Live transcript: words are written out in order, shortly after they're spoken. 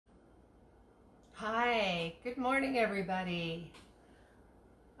Good morning, everybody.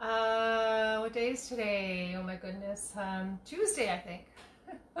 What day is today? Oh my goodness. Tuesday, I think.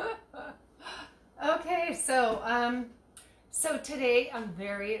 Okay, so today I'm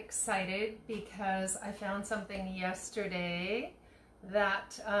very excited because I found something yesterday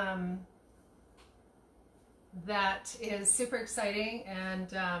that that is super exciting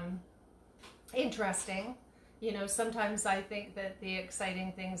and interesting. You know, sometimes I think that the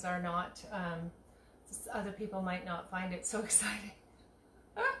exciting things are not, other people might not find it so exciting.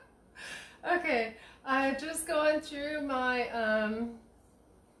 Okay, I'm just going through my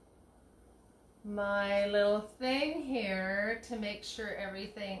my little thing here to make sure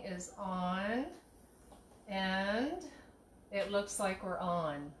everything is on, and it looks like we're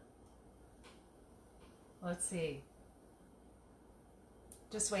on. Let's see.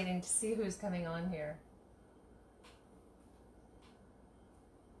 Just waiting to see who's coming on here.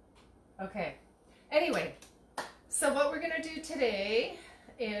 Okay. Anyway, so what we're going to do today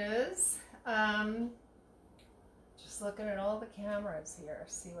is just looking at all the cameras here,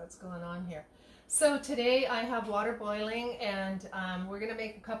 see what's going on here. So today I have water boiling, and we're going to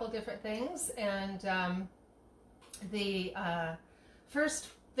make a couple different things. And the first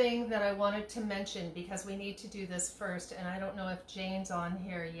thing that I wanted to mention, because we need to do this first, and I don't know if Jane's on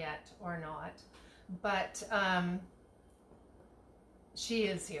here yet or not, but she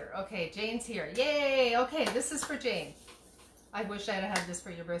is here. Okay, Jane's here. Yay! Okay, this is for Jane. I wish I'd had this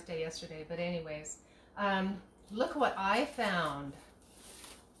for your birthday yesterday, but anyways, look what I found.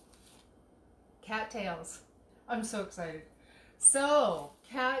 Cattails. I'm so excited. So,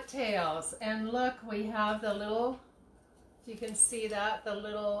 cattails, and look, we have the little, if you can see that, the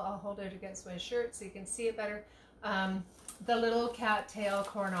little, I'll hold it against my shirt so you can see it better, the little cattail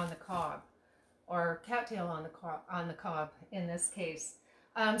corn on the cob, or cattail on the cob in this case.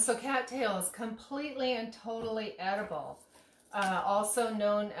 So cattail is completely and totally edible, also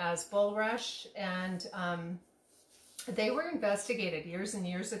known as bulrush, and they were investigated years and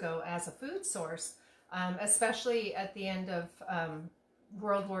years ago as a food source, especially at the end of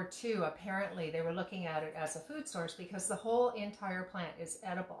World War II. Apparently they were looking at it as a food source because the whole entire plant is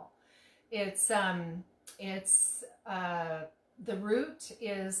edible. The root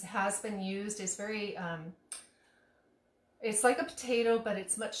has been used, is very, it's like a potato, but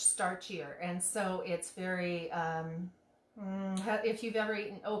it's much starchier. And so it's very, if you've ever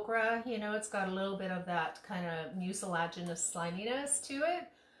eaten okra, you know, it's got a little bit of that kind of mucilaginous sliminess to it.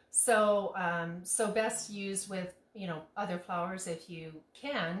 So, so best used with, you know, other flours if you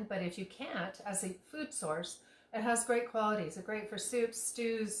can, but if you can't, as a food source, it has great qualities. It's great for soups,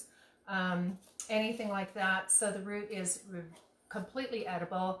 stews, anything like that. So the root is completely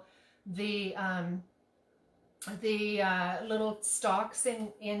edible. The little stalks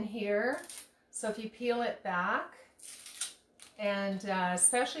in here, so if you peel it back, and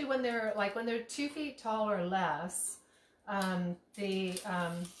especially when they're 2 feet tall or less, the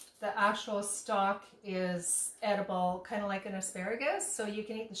actual stalk is edible, kind of like an asparagus. So you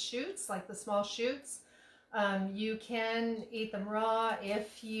can eat the shoots, like the small shoots. You can eat them raw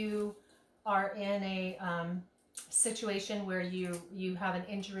if you are in a situation where you have an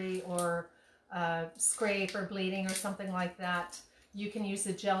injury or scrape or bleeding or something like that. You can use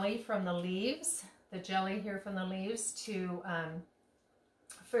the jelly from the leaves, the jelly here from the leaves, to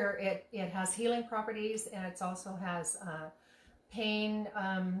for it has healing properties, and it also has pain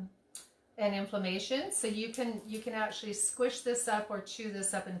and inflammation. So you can actually squish this up or chew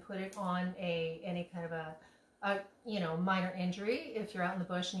this up and put it on any kind of a you know, minor injury if you're out in the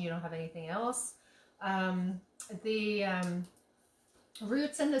bush and you don't have anything else. The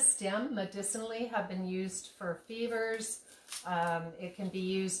roots and the stem medicinally have been used for fevers. It can be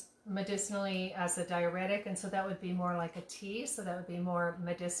used medicinally as a diuretic, and so that would be more like a tea, so that would be more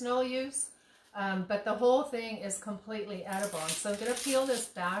medicinal use. But the whole thing is completely edible. And so I'm going to peel this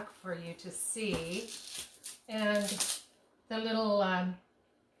back for you to see. And the little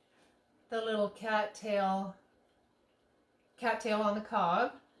cattail on the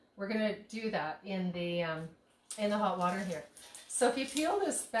cob, we're going to do that in the hot water here. So if you peel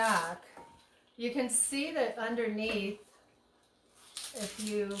this back, you can see that underneath, if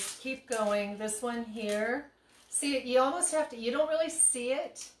you keep going, this one here, see it, you almost have to, you don't really see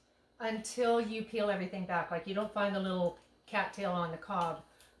it until you peel everything back. Like, you don't find the little cattail on the cob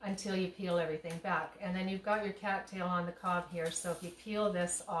until you peel everything back. And then you've got your cattail on the cob here. So if you peel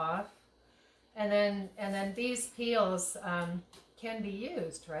this off, and then these peels can be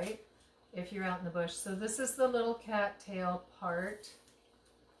used, right, if you're out in the bush. So this is the little cattail part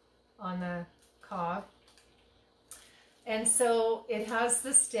on the cob. And so it has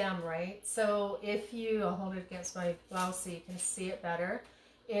the stem, right? So if you, I'll hold it against my blouse so you can see it better.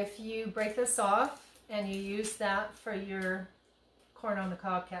 If you break this off and you use that for your corn on the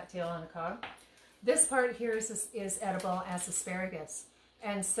cob, cattail on the cob, this part here is edible as asparagus.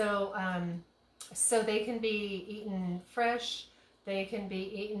 And so, so they can be eaten fresh, they can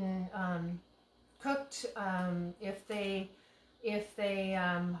be eaten cooked, if they,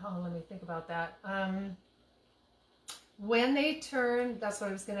 oh, let me think about that. When they turn, that's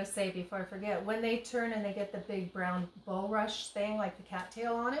what I was going to say before I forget, when they turn and they get the big brown bulrush thing like the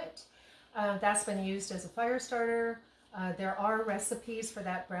cattail on it, that's been used as a fire starter. There are recipes for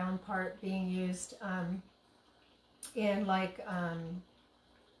that brown part being used in like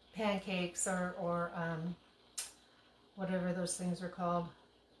pancakes or whatever those things are called,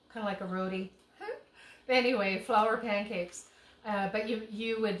 kind of like a roti. Anyway, flour pancakes. But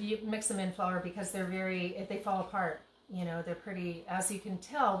you would mix them in flour because they're if they fall apart. You know, they're pretty, as you can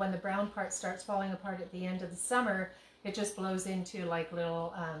tell, when the brown part starts falling apart at the end of the summer, it just blows into like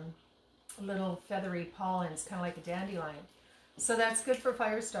little feathery pollens, kind of like a dandelion. So that's good for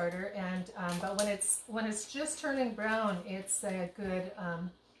fire starter. And but when it's just turning brown, it's a good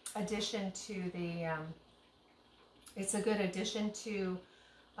addition to the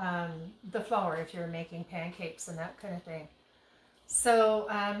the flour if you're making pancakes and that kind of thing. So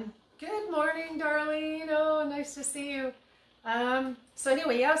good morning, Darlene. Oh, nice to see you. So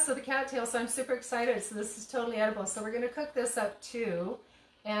anyway, yeah, so the cattail, so I'm super excited. So this is totally edible. So we're going to cook this up too.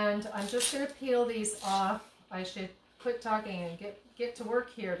 And I'm just going to peel these off. I should quit talking and get to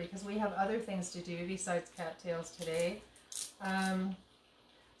work here because we have other things to do besides cattails today.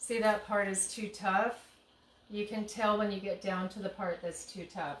 See, that part is too tough. You can tell when you get down to the part that's too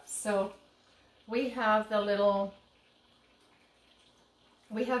tough. So we have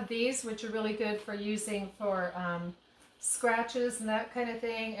we have these, which are really good for using for scratches and that kind of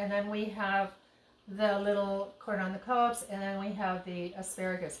thing. And then we have the little corn on the cobs, and then we have the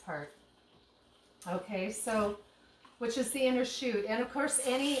asparagus part. Okay, so, which is the inner shoot. And of course,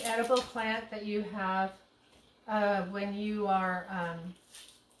 any edible plant that you have when you are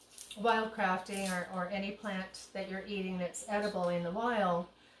wildcrafting or any plant that you're eating that's edible in the wild,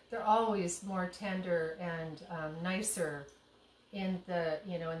 they're always more tender and nicer in the,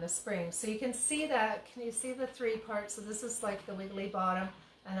 you know, in the spring. So you can see that. Can you see the three parts? So this is like the wiggly bottom,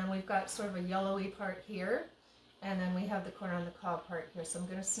 and then we've got sort of a yellowy part here, and then we have the corn on the cob part here. So I'm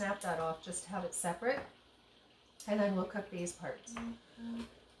going to snap that off just to have it separate, and then we'll cook these parts.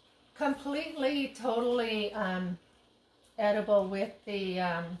 Completely, totally edible with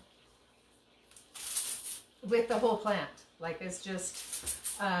the whole plant. Like, it's just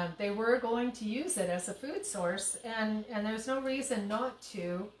they were going to use it as a food source, and there's no reason not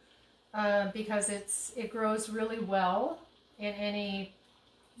to, because it grows really well in any,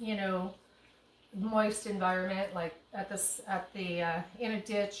 you know, moist environment, like in a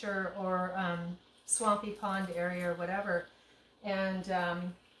ditch or swampy pond area or whatever. And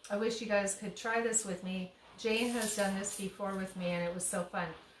I wish you guys could try this with me. Jane has done this before with me, and it was so fun.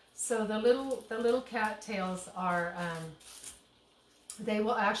 So the little cattails are they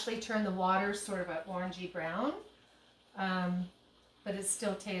will actually turn the water sort of an orangey brown, but it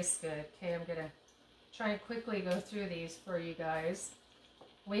still tastes good. Okay, I'm gonna try and quickly go through these for you guys.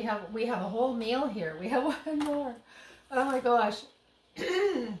 We have a whole meal here. We have one more. Oh my gosh.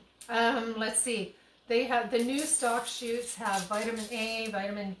 Let's see. They have the new stock shoots have vitamin A,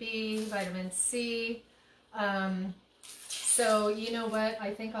 vitamin B, vitamin C. So you know what?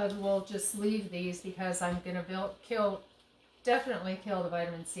 I think I will just leave these because I'm gonna definitely kill the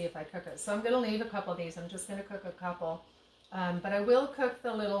vitamin C if I cook it. So I'm going to leave a couple of these. I'm just going to cook a couple. But I will cook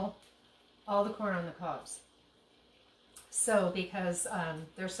all the corn on the cobs. So, because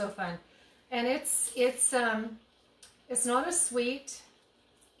they're so fun. And it's not as sweet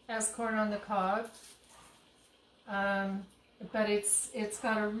as corn on the cob. But it's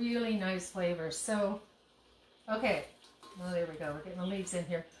got a really nice flavor. So, okay. Well, there we go. We're getting the leaves in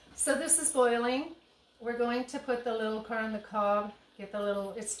here. So this is boiling. We're going to put the little corn on the cob,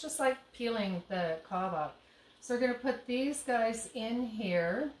 it's just like peeling the cob up. So we're going to put these guys in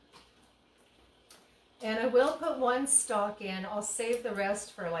here. And I will put one stalk in. I'll save the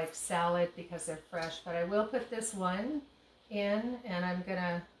rest for like salad because they're fresh. But I will put this one in, and I'm going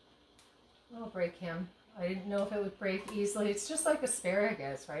to, I'll break him. I didn't know if it would break easily. It's just like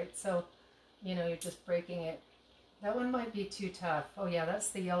asparagus, right? So, you know, you're just breaking it. That one might be too tough. Oh yeah,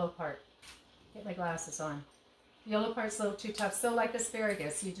 that's the yellow part. Get my glasses on. The yellow part's a little too tough. So like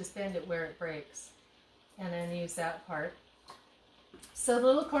asparagus, you just bend it where it breaks. And then use that part. So the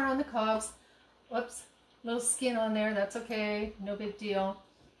little corn on the cobs. Whoops. little skin on there. That's okay. No big deal.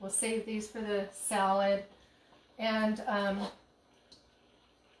 We'll save these for the salad. And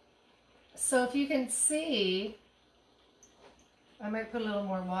so if you can see, I might put a little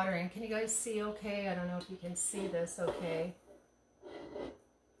more water in. Can you guys see okay? I don't know if you can see this okay.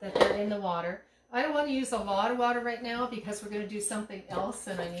 That they're in the water. I don't want to use a lot of water right now because we're going to do something else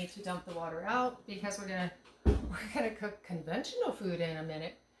and I need to dump the water out because we're going to cook conventional food in a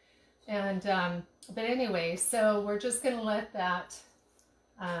minute. And but anyway, so we're just going to let that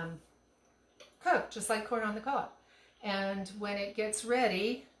cook just like corn on the cob. And when it gets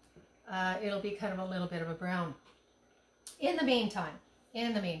ready, it'll be kind of a little bit of a brown. In the meantime,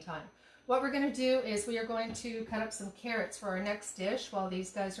 what we're going to do is we are going to cut up some carrots for our next dish while these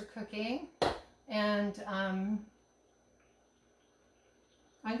guys are cooking. And I'm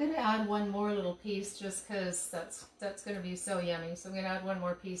going to add one more little piece just because that's going to be so yummy. So I'm going to add one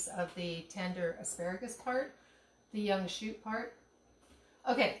more piece of the tender asparagus part, the young shoot part.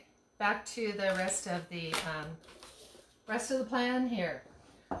 Okay, back to the rest of the plan here.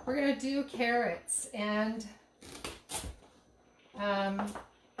 We're going to do carrots and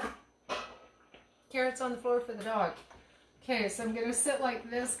carrots on the floor for the dog. Okay, so I'm going to sit like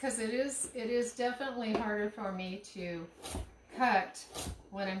this because it is definitely harder for me to cut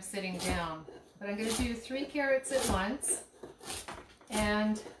when I'm sitting down. But I'm going to do 3 carrots at once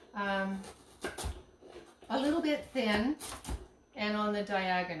and a little bit thin and on the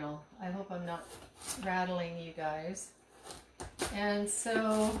diagonal. I hope I'm not rattling you guys. And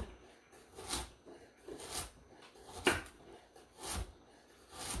so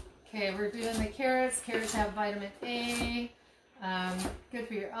okay, we're doing the carrots. Carrots have vitamin A, good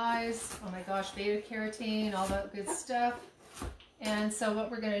for your eyes. Oh my gosh, beta carotene, all that good stuff. And so what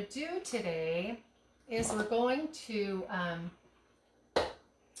we're going to do today is we're going to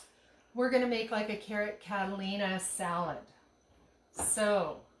make like a carrot Catalina salad.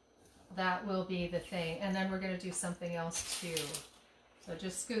 So that will be the thing. And then we're going to do something else too. So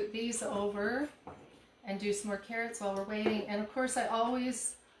just scoot these over and do some more carrots while we're waiting. And of course I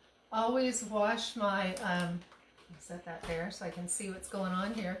always wash my, set that there so I can see what's going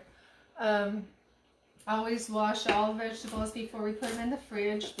on here. Always wash all vegetables before we put them in the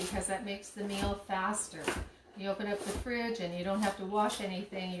fridge because that makes the meal faster. You open up the fridge and you don't have to wash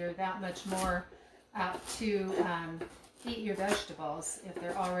anything. You're that much more apt to eat your vegetables if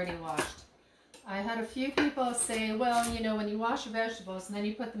they're already washed. I had a few people say, well, you know, when you wash your vegetables and then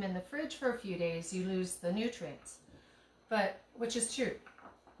you put them in the fridge for a few days, you lose the nutrients. But, which is true.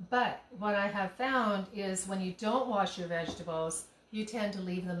 But what I have found is when you don't wash your vegetables, you tend to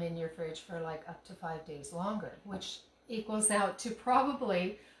leave them in your fridge for like up to 5 days longer, which equals out to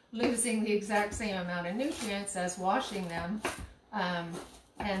probably losing the exact same amount of nutrients as washing them,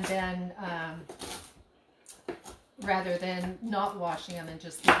 and then rather than not washing them and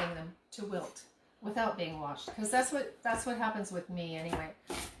just leaving them to wilt without being washed, because that's what happens with me anyway.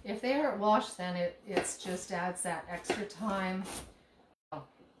 If they aren't washed, then it's just adds that extra time.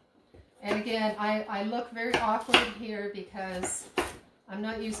 And again, I look very awkward here because I'm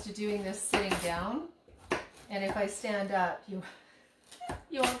not used to doing this sitting down. And if I stand up, you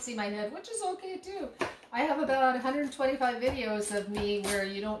won't see my head, which is okay too. I have about 125 videos of me where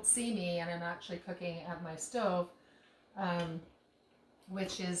you don't see me and I'm actually cooking at my stove,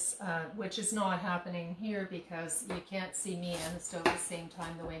 which is not happening here because you can't see me and the stove at the same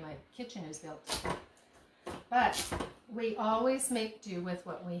time the way my kitchen is built. But we always make do with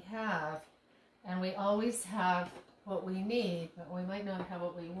what we have, and we always have what we need, but we might not have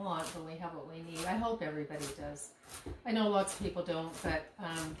what we want, but we have what we need. I hope everybody does. I know lots of people don't, but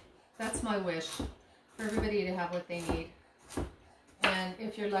that's my wish, for everybody to have what they need. And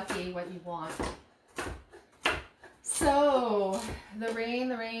if you're lucky, what you want. So, the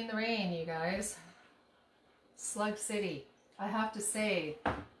rain, you guys. Slug City. I have to say,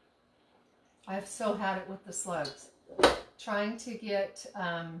 I've so had it with the slugs. Trying to get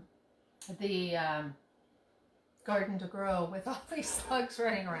the garden to grow with all these slugs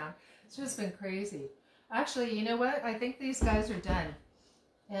running around. It's just been crazy. Actually, you know what? I think these guys are done.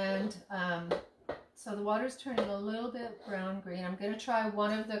 And so the water's turning a little bit brown-green. I'm going to try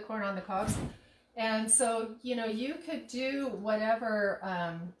one of the corn on the cobs. And so, you know, you could do whatever.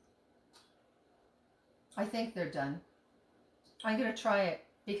 I think they're done. I'm going to try it,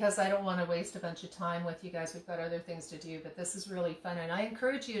 because I don't want to waste a bunch of time with you guys. We've got other things to do, but this is really fun, and I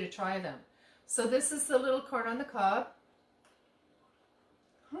encourage you to try them. So this is the little corn on the cob.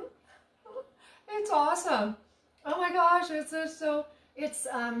 It's awesome. Oh my gosh, it's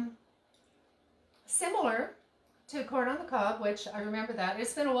similar to corn on the cob, which I remember that.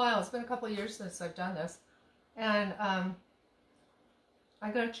 It's been a while. It's been a couple of years since I've done this. And I'm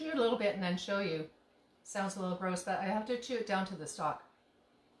going to chew it a little bit and then show you. Sounds a little gross, but I have to chew it down to the stalk.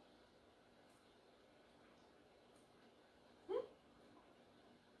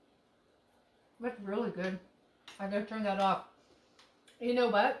 That's really good. I'm going to turn that off. You know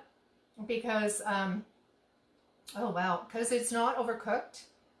what? Because, oh wow, because it's not overcooked.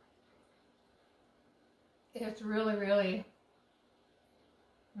 It's really, really,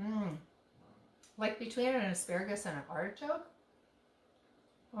 like between an asparagus and an artichoke.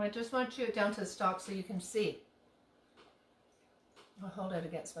 I just want to chew it down to the stalk so you can see. I'll hold it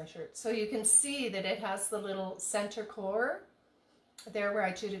against my shirt. So you can see that it has the little center core there where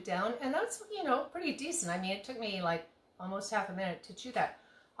I chewed it down. And that's, you know, pretty decent. I mean, it took me like almost half a minute to chew that.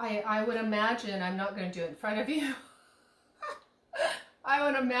 I would imagine, I'm not going to do it in front of you. I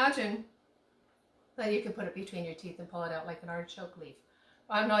would imagine that you could put it between your teeth and pull it out like an artichoke leaf.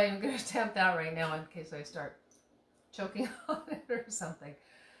 I'm not even going to attempt that right now in case I start choking on it or something.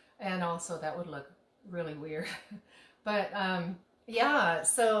 And also that would look really weird. But yeah,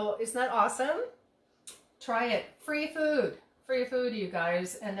 so isn't that awesome? Try it. Free food, you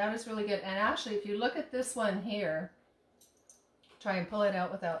guys. And that is really good. And actually, if you look at this one here, try and pull it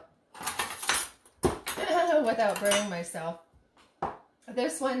out without without burning myself.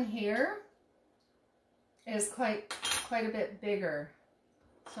 This one here is quite a bit bigger.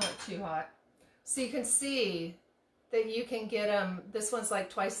 It's not too hot. So you can see that you can get this one's like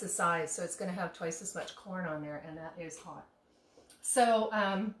twice the size, so it's going to have twice as much corn on there, and that is hot. So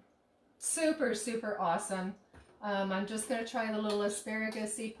super, super awesome. I'm just going to try the little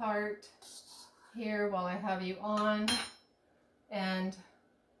asparagus-y part here while I have you on. And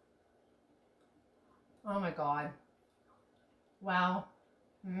oh my God. Wow.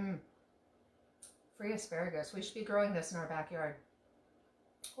 Free asparagus. We should be growing this in our backyard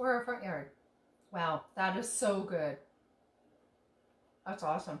or our front yard. Wow, that is so good. That's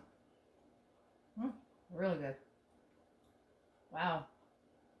awesome. Really good. Wow.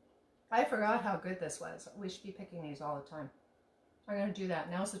 I forgot how good this was. We should be picking these all the time. I'm going to do that.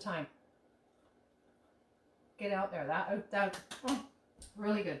 Now's the time. Get out there. That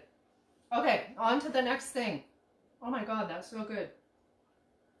really good. Okay, on to the next thing. Oh my God, that's so good.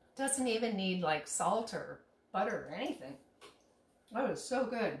 Doesn't even need like salt or butter or anything. That was so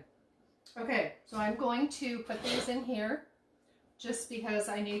good. Okay, so I'm going to put these in here just because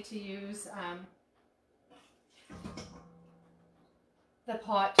I need to use the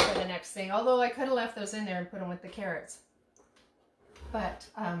pot for the next thing. Although I could have left those in there and put them with the carrots. But,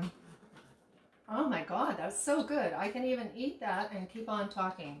 oh my God, that's so good. I can even eat that and keep on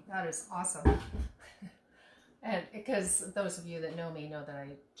talking. That is awesome. And because those of you that know me know that I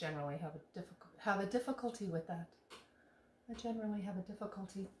generally have a difficulty with that. I generally have a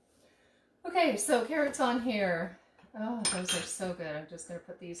difficulty. Okay, so carrots on here. Oh, those are so good. I'm just going to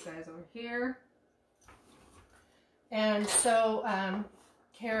put these guys over here. And so,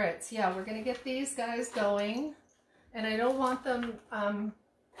 carrots. Yeah, we're going to get these guys going. And I don't want them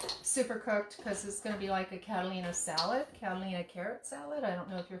super cooked because it's going to be like a Catalina salad, Catalina carrot salad. I don't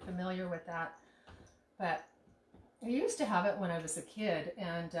know if you're familiar with that. But I used to have it when I was a kid.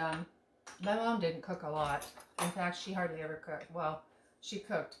 And my mom didn't cook a lot. In fact, she hardly ever cooked. Well, she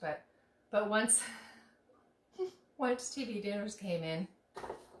cooked, but once TV dinners came in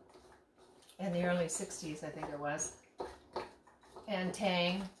the early 60s, I think it was, and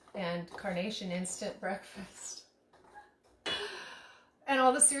Tang and Carnation instant breakfast, and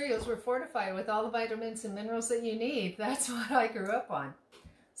all the cereals were fortified with all the vitamins and minerals that you need. That's what I grew up on.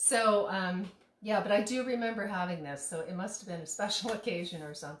 So, yeah, but I do remember having this, so it must have been a special occasion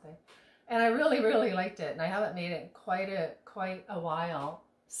or something. And I really, really liked it, and I haven't made it in quite a while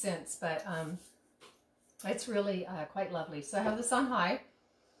since, but it's really quite lovely. So I have this on high.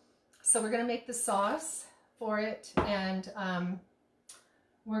 So we're going to make the sauce for it, and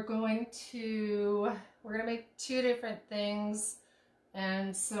we're going to make two different things.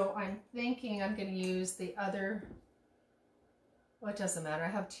 And so I'm thinking I'm going to use the other. Well, it doesn't matter. I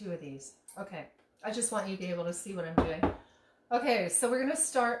have two of these. Okay, I just want you to be able to see what I'm doing. Okay, so we're going to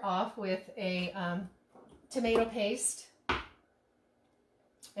start off with a tomato paste.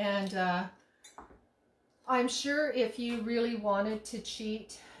 And I'm sure if you really wanted to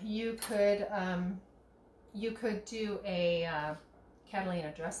cheat, you could do a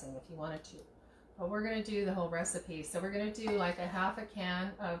Catalina dressing if you wanted to. But we're going to do the whole recipe. So we're going to do like a half a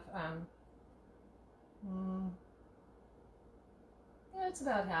can of, yeah, it's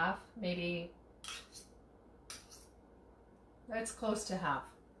about half, maybe. That's close to half.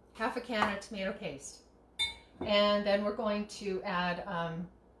 Half a can of tomato paste. And then we're going to add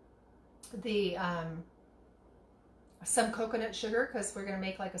the some coconut sugar because we're going to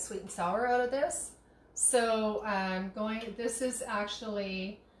make like a sweet and sour out of this. So this is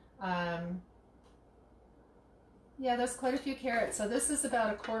actually, yeah, that's quite a few carrots. So this is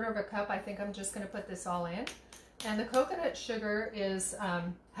about 1/4 cup. I think I'm just going to put this all in. And the coconut sugar is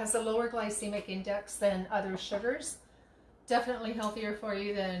has a lower glycemic index than other sugars. Definitely healthier for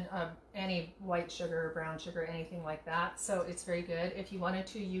you than any white sugar or brown sugar, anything like that. So it's very good. If you wanted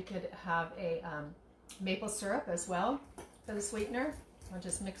to, you could have a maple syrup as well for the sweetener. I'll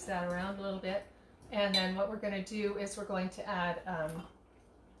just mix that around a little bit. And then what we're going to do is we're going to add,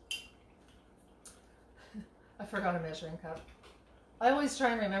 I forgot a measuring cup. I always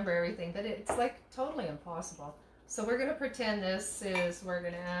try and remember everything, but it's like totally impossible. So we're going to pretend this is, we're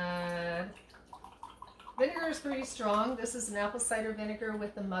going to add, vinegar is pretty strong. This is an apple cider vinegar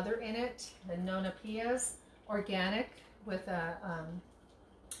with the mother in it, the Nona Pias, organic with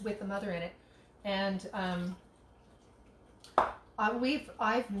the mother in it. And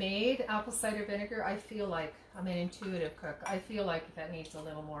I've made apple cider vinegar. I feel like I'm an intuitive cook. I feel like that needs a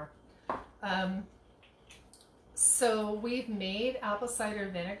little more. So we've made apple cider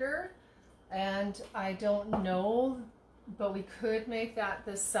vinegar, and I don't know, but we could make that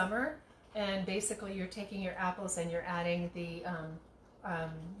this summer. And basically you're taking your apples and you're adding the,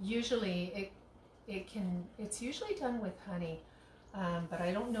 usually it's usually done with honey, but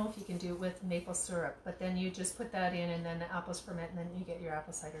I don't know if you can do it with maple syrup, but then you just put that in and then the apples ferment and then you get your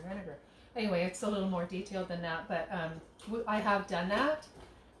apple cider vinegar. Anyway, it's a little more detailed than that, but I have done that,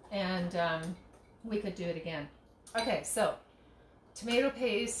 and we could do it again. Okay, so tomato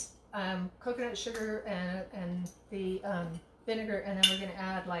paste, coconut sugar, and the vinegar, and then we're going to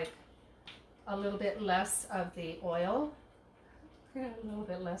add like a little bit less of the oil. A little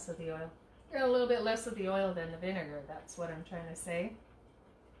bit less of the oil. A little bit less of the oil than the vinegar. That's what I'm trying to say.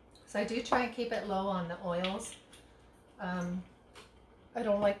 So I do try and keep it low on the oils. I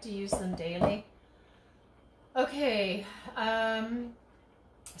don't like to use them daily. Okay.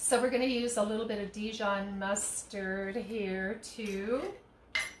 So we're going to use a little bit of Dijon mustard here too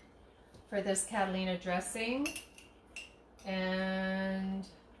for this Catalina dressing. And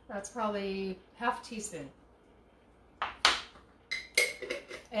that's probably ½ teaspoon.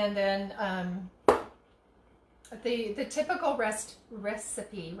 And then the typical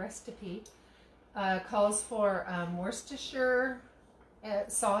recipe calls for Worcestershire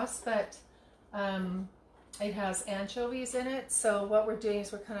sauce, but it has anchovies in it. So what we're doing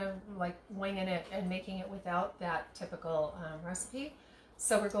is we're kind of like winging it and making it without that typical recipe.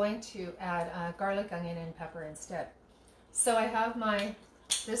 So we're going to add garlic, onion, and pepper instead. So I have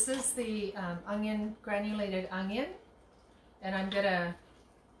this is the granulated onion, and I'm gonna,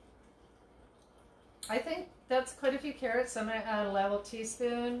 I think that's quite a few carrots, so I'm gonna add a level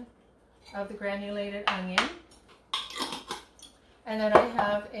teaspoon of the granulated onion. And then I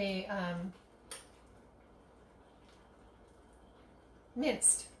have a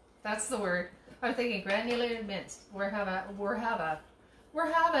minced, that's the word. I'm thinking granulated minced. We're having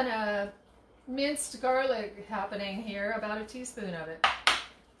a minced garlic happening here, about a teaspoon of it.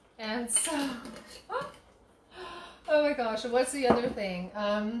 And so, oh my gosh, what's the other thing?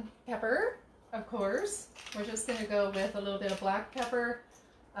 Pepper, of course. We're just gonna go with a little bit of black pepper.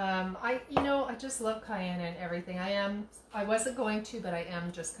 I just love cayenne and everything. I wasn't going to, but I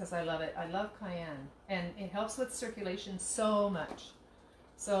am just because I love it. I love cayenne, and it helps with circulation so much.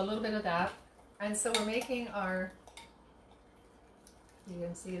 So a little bit of that. And so we're making our, you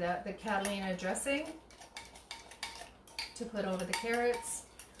can see that, the Catalina dressing to put over the carrots.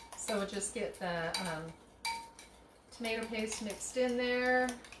 So we'll just get the tomato paste mixed in there.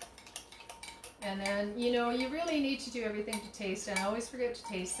 And then, you really need to do everything to taste, and I always forget to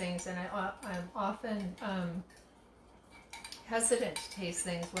taste things, and I'm often hesitant to taste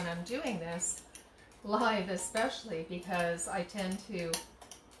things when I'm doing this, live especially, because I tend to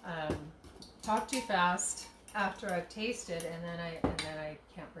talk too fast after I've tasted, and then I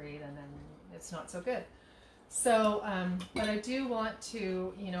can't breathe, and then it's not so good. So, but I do want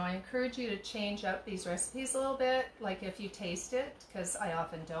to, I encourage you to change up these recipes a little bit, like if you taste it, because I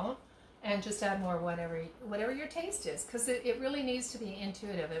often don't. And just add more whatever your taste is, because it really needs to be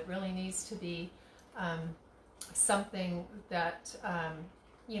intuitive. It really needs to be something that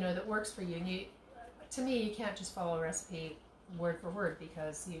that works for you. To me, you can't just follow a recipe word for word,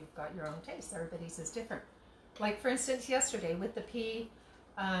 because you've got your own taste. Everybody's is different. Like for instance, yesterday with the pea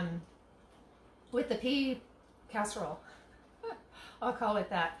casserole, I'll call it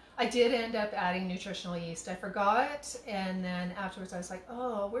that. I did end up adding nutritional yeast. I forgot, and then afterwards I was like,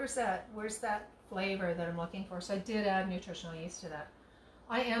 oh, where's that flavor that I'm looking for? So I did add nutritional yeast to that.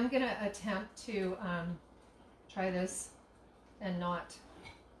 I am going to attempt to try this and not.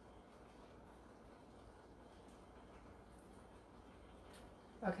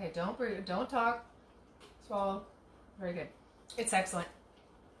 Okay, don't breathe, don't talk, swallow. Very good. It's excellent.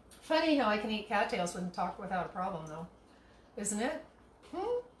 Funny how I can eat cattails and talk without a problem, though, isn't it?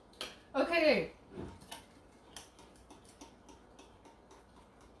 Okay.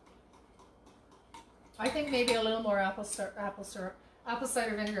 I think maybe a little more apple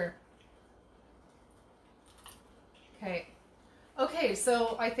cider vinegar. Okay. Okay,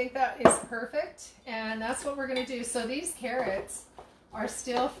 so I think that is perfect, and that's what we're going to do. So these carrots are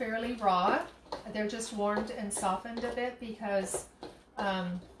still fairly raw. They're just warmed and softened a bit because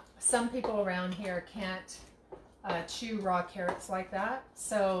some people around here can't chew raw carrots like that.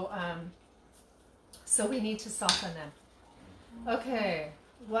 So, so we need to soften them. Okay,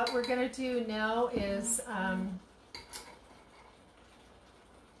 what we're going to do now is I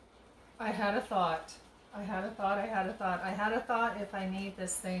had a thought if I need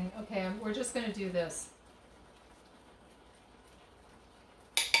this thing. Okay, we're just going to do this.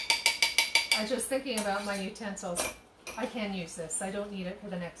 I'm just thinking about my utensils. I can use this. I don't need it for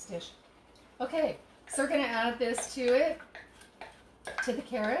the next dish. Okay, so we're going to add this to it, to the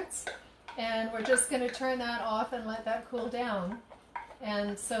carrots, and we're just going to turn that off and let that cool down.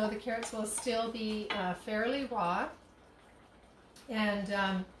 And so the carrots will still be fairly raw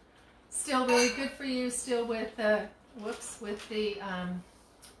and still really good for you, still with the,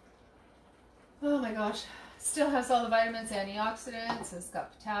 oh my gosh, still has all the vitamins, antioxidants, it's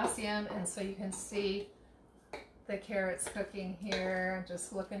got potassium, and so you can see the carrots cooking here. I'm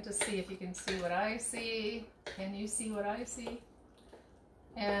just looking to see if you can see what I see. Can you see what I see?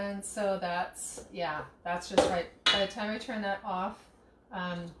 And so that's, yeah, that's just right. By the time I turn that off,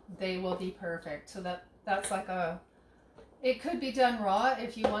 they will be perfect. So that's like a, it could be done raw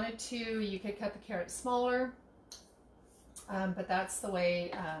if you wanted to. You could cut the carrots smaller, but that's the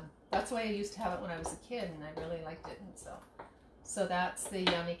way I used to have it when I was a kid, and I really liked it. And so that's the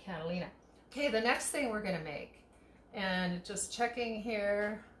yummy Catalina. Okay, the next thing we're gonna make, and just checking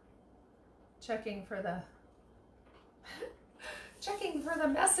here, checking for the checking for the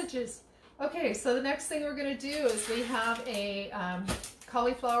messages. Okay, so the next thing we're gonna do is we have a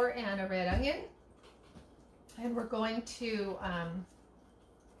cauliflower and a red onion, and we're going to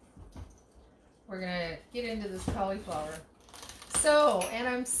get into this cauliflower. So, and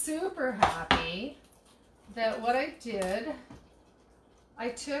I'm super happy that what I did, I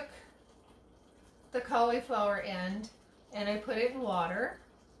took the cauliflower end and I put it in water.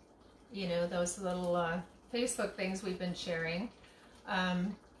 You know, those little Facebook things we've been sharing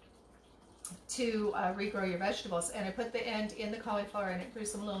to regrow your vegetables. And I put the end in the cauliflower and it grew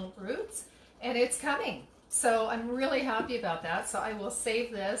some little roots, and it's coming. So I'm really happy about that. So I will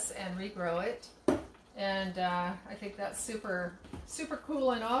save this and regrow it. And I think that's super, super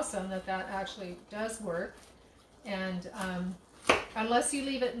cool and awesome that that actually does work. And unless you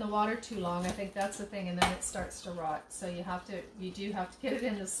leave it in the water too long, I think that's the thing, and then it starts to rot. So you do have to get it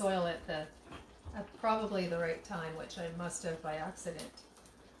in the soil at probably the right time, which I must have by accident.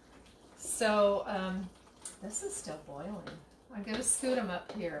 So this is still boiling. I'm going to scoot them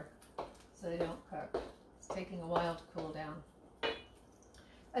up here so they don't cook. It's taking a while to cool down.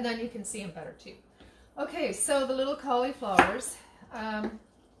 And then you can see them better too. Okay, so the little cauliflowers. Oh,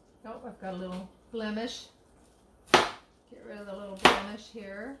 I've got a little blemish. Get rid of the little blemish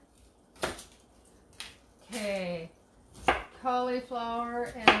here. Okay,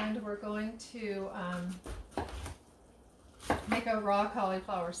 cauliflower, and we're going to make a raw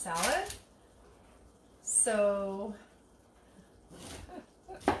cauliflower salad. So,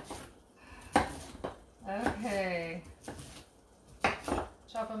 okay,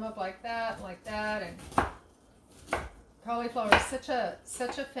 chop them up like that, and cauliflower is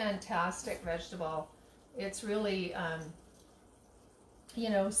such a fantastic vegetable. It's really, you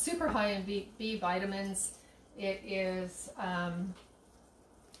know, super high in B vitamins. It is, I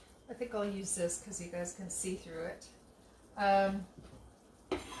think I'll use this because you guys can see through it.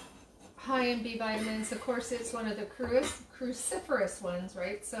 High in B vitamins. Of course, it's one of the cruciferous ones,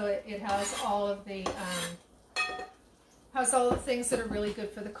 right? So it has all of the things that are really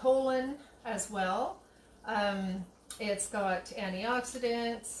good for the colon as well. It's got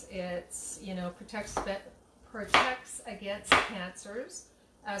antioxidants. It's, you know, protects against cancers,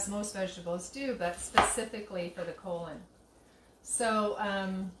 as most vegetables do, but specifically for the colon. So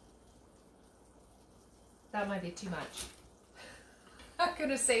that might be too much. I'm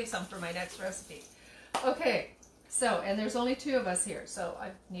going to save some for my next recipe. Okay, so, and there's only 2 of us here, so I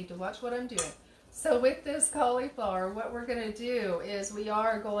need to watch what I'm doing. So with this cauliflower, what we're going to do is we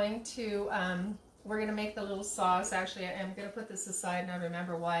are going to we're going to make the little sauce. Actually, I'm going to put this aside, and I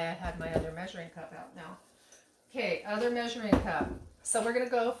remember why I had my other measuring cup out now. Okay, other measuring cup. So we're going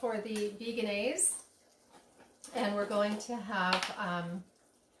to go for the Veganese, and we're going to have,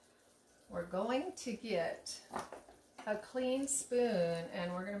 we're going to get a clean spoon,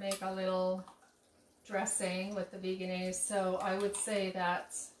 and we're going to make a little dressing with the Veganese. So I would say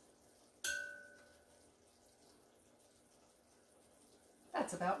that's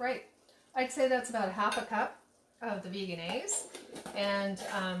about right. I'd say that's about half a cup of the Veganese, and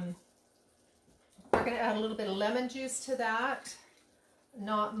we're going to add a little bit of lemon juice to that.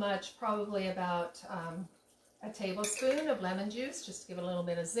 Not much, probably about a tablespoon of lemon juice, just to give it a little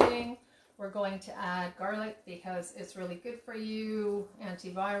bit of zing. We're going to add garlic because it's really good for you,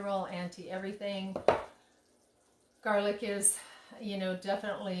 antiviral, anti-everything. Garlic is, you know,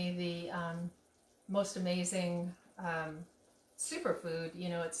 definitely the most amazing superfood. You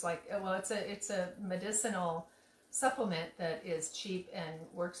know, it's like, well, it's a medicinal supplement that is cheap and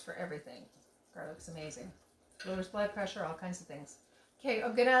works for everything. Garlic's amazing. Lowers blood pressure, all kinds of things. Okay,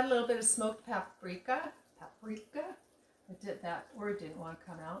 I'm gonna add a little bit of smoked paprika. That word didn't want to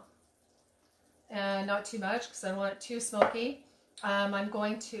come out. And not too much because I don't want it too smoky. I'm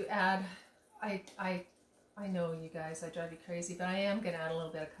going to add, I know you guys, I drive you crazy, but I am going to add a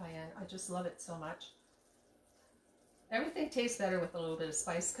little bit of cayenne. I just love it so much. Everything tastes better with a little bit of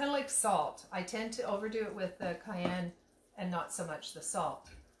spice, kind of like salt. I tend to overdo it with the cayenne and not so much the salt.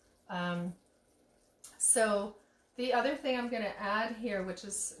 So the other thing I'm going to add here, which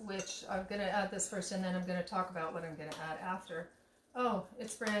I'm going to add this first, and then I'm going to talk about what I'm going to add after. Oh,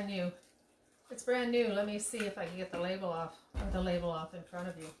 it's brand new. It's brand new. Let me see if I can get the label off, or the label off in front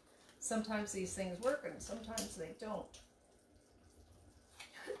of you. Sometimes these things work and sometimes they don't.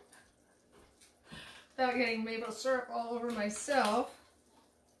 Without getting maple syrup all over myself.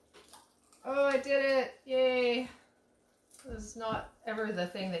 Oh, I did it. Yay. This is not ever the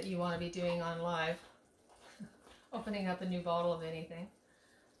thing that you want to be doing on live. Opening up a new bottle of anything.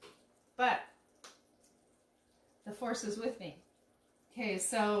 But the force is with me. Okay,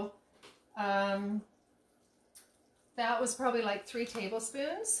 so that was probably like 3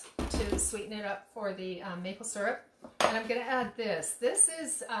 tablespoons to sweeten it up for the maple syrup. And I'm going to add this. This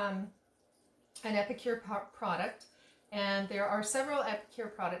is an Epicure product, and there are several Epicure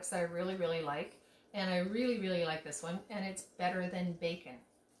products that I really, really like, and I really, really like this one, and it's better than bacon.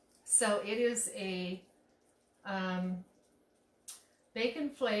 So it is a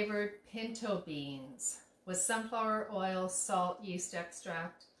bacon flavored pinto beans with sunflower oil, salt, yeast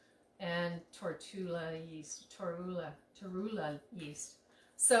extract, and torula yeast.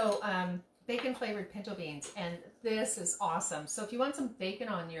 So bacon flavored pinto beans, and this is awesome. So if you want some bacon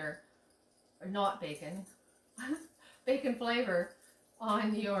on your, or not bacon, bacon flavor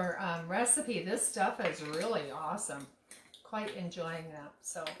on your recipe, this stuff is really awesome. Quite enjoying that,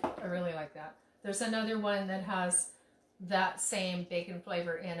 so I really like that. There's another one that has that same bacon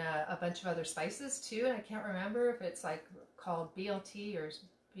flavor in a bunch of other spices too, and I can't remember if it's like called BLT or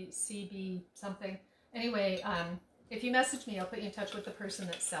CB something. Anyway, if you message me, I'll put you in touch with the person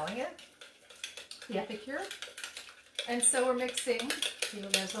that's selling it, the Epicure. And so we're mixing. You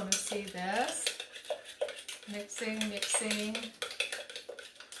guys want to see this? Mixing.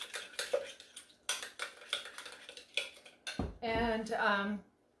 And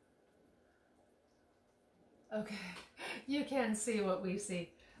okay, you can see what we see.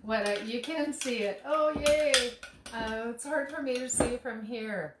 You can see it. Oh, yay! It's hard for me to see from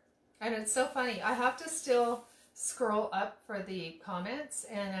here. And it's so funny. I have to still scroll up for the comments,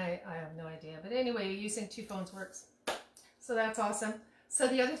 and I have no idea. But anyway, using 2 phones works. So that's awesome. So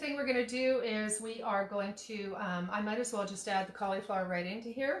the other thing we're going to do is we are going to, I might as well just add the cauliflower right into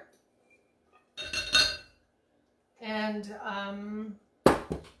here. And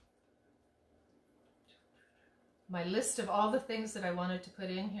my list of all the things that I wanted to put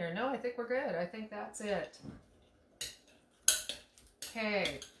in here. No, I think we're good. I think that's it.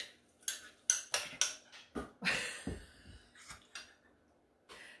 Okay.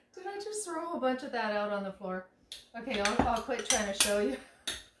 Did I just throw a whole bunch of that out on the floor? Okay, I'll quit trying to show you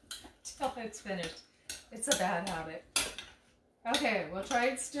till it's finished. It's a bad habit. Okay, we'll try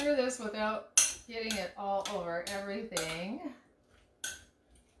and stir this without getting it all over everything.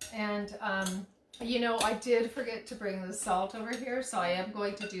 And, you know, I did forget to bring the salt over here, so I am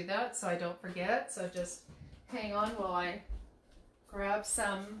going to do that so I don't forget. So just hang on while I grab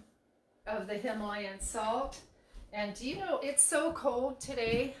some of the Himalayan salt. And do you know, it's so cold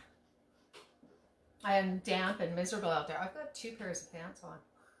today. I am damp and miserable out there. I've got 2 pairs of pants on.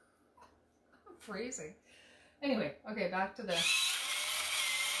 I'm freezing. Anyway, okay, back to the...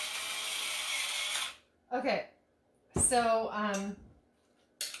 Okay, so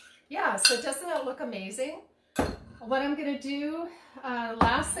yeah, so doesn't that look amazing? What I'm going to do,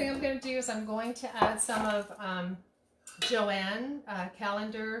 last thing I'm going to do is I'm going to add some of Joanne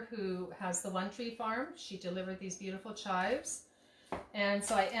Callender, who has the One Tree Farm. She delivered these beautiful chives. And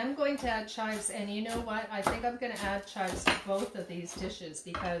so I am going to add chives, and you know what? I think I'm going to add chives to both of these dishes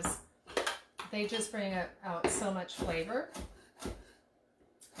because they just bring out so much flavor.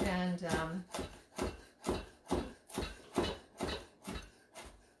 And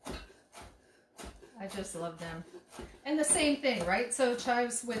I just love them. And the same thing, right? So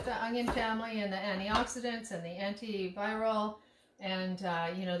chives with the onion family and the antioxidants and the antiviral, and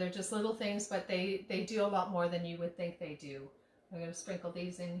you know, they're just little things, but they do a lot more than you would think they do. I'm going to sprinkle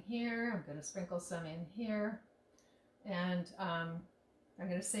these in here. I'm going to sprinkle some in here, and I'm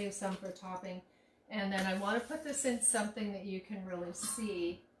going to save some for topping. And then I want to put this in something that you can really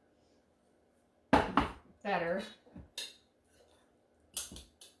see better.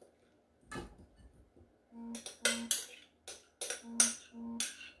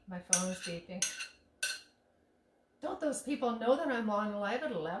 My phone is beeping. Don't those people know that I'm on live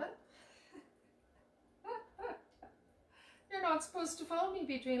at 11? You're not supposed to phone me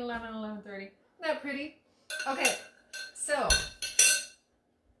between 11 and 11:30. Isn't that pretty? Okay, so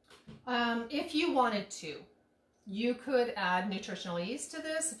if you wanted to, you could add nutritional yeast to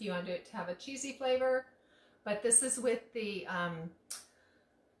this if you wanted it to have a cheesy flavor. But this is with the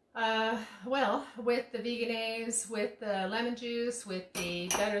well, with the Veganese, with the lemon juice, with the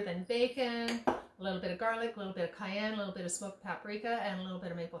better than bacon, a little bit of garlic, a little bit of cayenne, a little bit of smoked paprika, and a little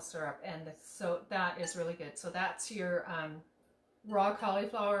bit of maple syrup. And so that is really good. So that's your raw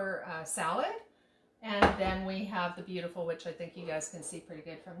cauliflower salad. And then we have the beautiful, which I think you guys can see pretty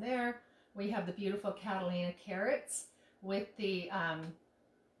good from there. We have the beautiful Catalina carrots with the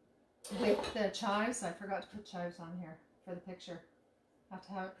chives. I forgot to put chives on here for the picture. Have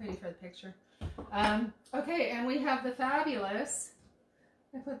to have it pretty for the picture. Okay, and we have the fabulous,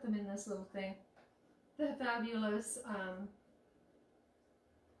 I put them in this little thing, the fabulous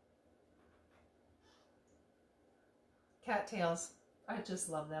cattails. I just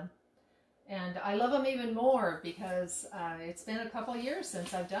love them. And I love them even more because it's been a couple years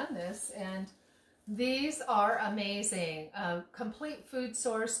since I've done this, and these are amazing. Complete food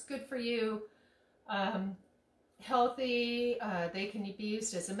source, good for you. Healthy. They can be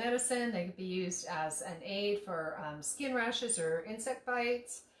used as a medicine. They can be used as an aid for skin rashes or insect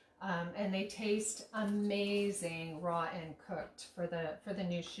bites, and they taste amazing raw and cooked for the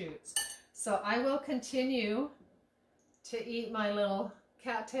new shoots. So I will continue to eat my little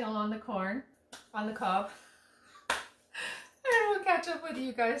cattail on the corn, on the cob. And we'll catch up with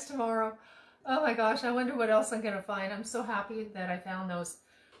you guys tomorrow. Oh my gosh, I wonder what else I'm gonna find. I'm so happy that I found those.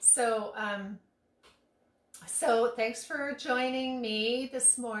 So so thanks for joining me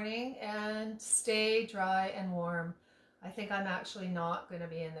this morning, and stay dry and warm. I think I'm actually not going to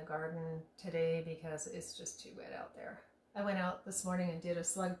be in the garden today because it's just too wet out there. I went out this morning and did a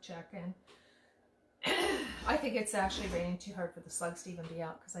slug check, and I think it's actually raining too hard for the slugs to even be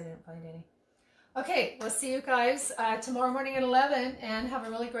out because I didn't find any. Okay, we'll see you guys tomorrow morning at 11, and have a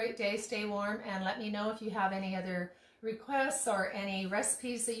really great day. Stay warm, and let me know if you have any other requests or any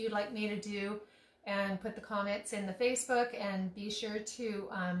recipes that you'd like me to do. And put the comments in the Facebook, and be sure to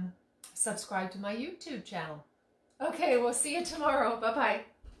subscribe to my YouTube channel. Okay, we'll see you tomorrow. Bye-bye.